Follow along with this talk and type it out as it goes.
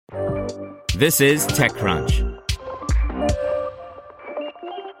This is TechCrunch.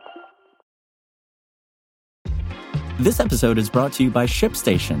 This episode is brought to you by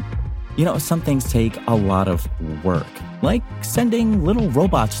ShipStation. You know, some things take a lot of work, like sending little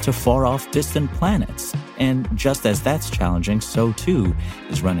robots to far-off distant planets. And just as that's challenging, so too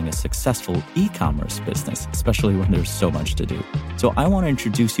is running a successful e-commerce business, especially when there's so much to do. So I want to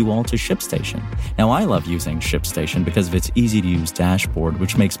introduce you all to ShipStation. Now, I love using ShipStation because of its easy-to-use dashboard,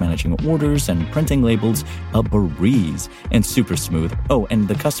 which makes managing orders and printing labels a breeze and super smooth. Oh, and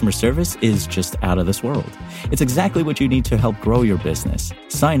the customer service is just out of this world. It's exactly what you need to help grow your business.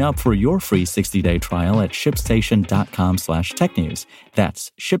 Sign up for your free 60-day trial at shipstation.com/technews.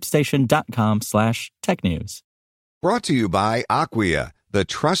 That's shipstation.com/technews. Brought to you by Acquia, the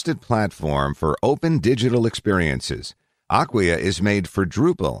trusted platform for open digital experiences. Acquia is made for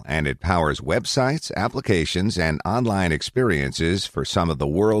Drupal, and it powers websites, applications, and online experiences for some of the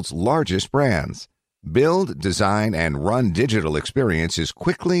world's largest brands. Build, design, and run digital experiences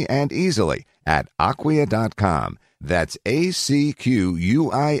quickly and easily at acquia.com. That's ACQUIA.com.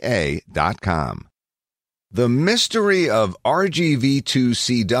 The mystery of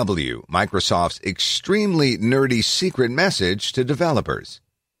RGV2cw, Microsoft's extremely nerdy secret message to developers.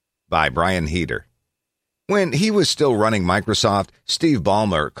 By Brian Heater. When he was still running Microsoft, Steve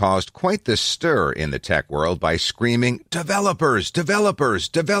Ballmer caused quite the stir in the tech world by screaming, "Developers, developers,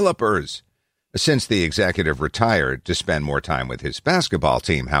 developers!" Since the executive retired to spend more time with his basketball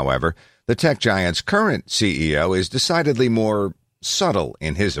team, however, the tech giant's current CEO is decidedly more subtle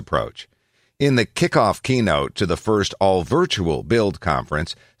in his approach. In the kickoff keynote to the first all-virtual Build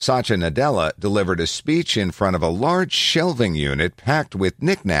conference, Satya Nadella delivered a speech in front of a large shelving unit packed with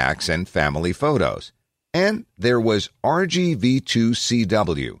knickknacks and family photos. And there was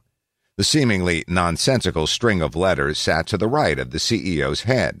RGV2cw. The seemingly nonsensical string of letters sat to the right of the CEO's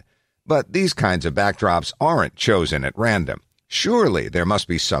head. But these kinds of backdrops aren't chosen at random. Surely there must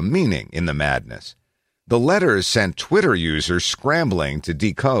be some meaning in the madness. The letters sent Twitter users scrambling to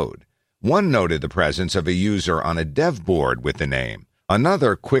decode. One noted the presence of a user on a dev board with the name.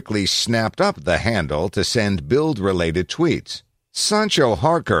 Another quickly snapped up the handle to send build-related tweets. Sancho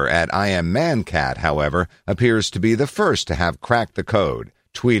Harker at IamManCat, however, appears to be the first to have cracked the code,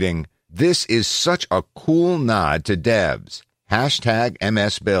 tweeting, "This is such a cool nod to devs.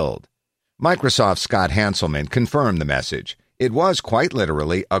 #MSBuild." Microsoft's Scott Hanselman confirmed the message. It was quite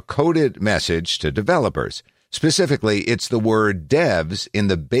literally a coded message to developers. Specifically, it's the word devs in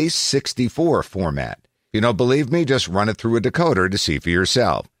the base 64 format. If you don't believe me, just run it through a decoder to see for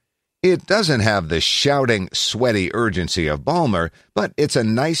yourself. It doesn't have the shouting, sweaty urgency of Ballmer, but it's a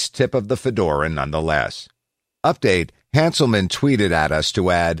nice tip of the fedora nonetheless. Update, Hanselman tweeted at us to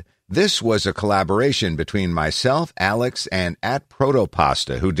add, "This was a collaboration between myself, Alex, and at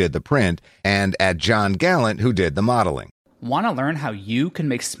Protopasta, who did the print, and at John Gallant, who did the modeling." Want to learn how you can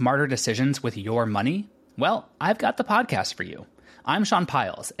make smarter decisions with your money? Well, I've got the podcast for you. I'm Sean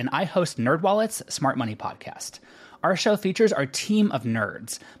Piles, and I host NerdWallet's Smart Money Podcast. Our show features our team of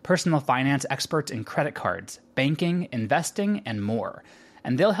nerds, personal finance experts in credit cards, banking, investing, and more.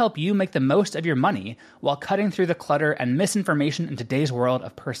 And they'll help you make the most of your money while cutting through the clutter and misinformation in today's world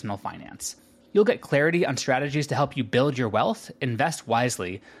of personal finance. You'll get clarity on strategies to help you build your wealth, invest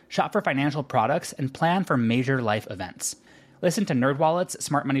wisely, shop for financial products, and plan for major life events. Listen to NerdWallet's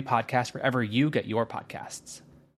Smart Money Podcast wherever you get your podcasts.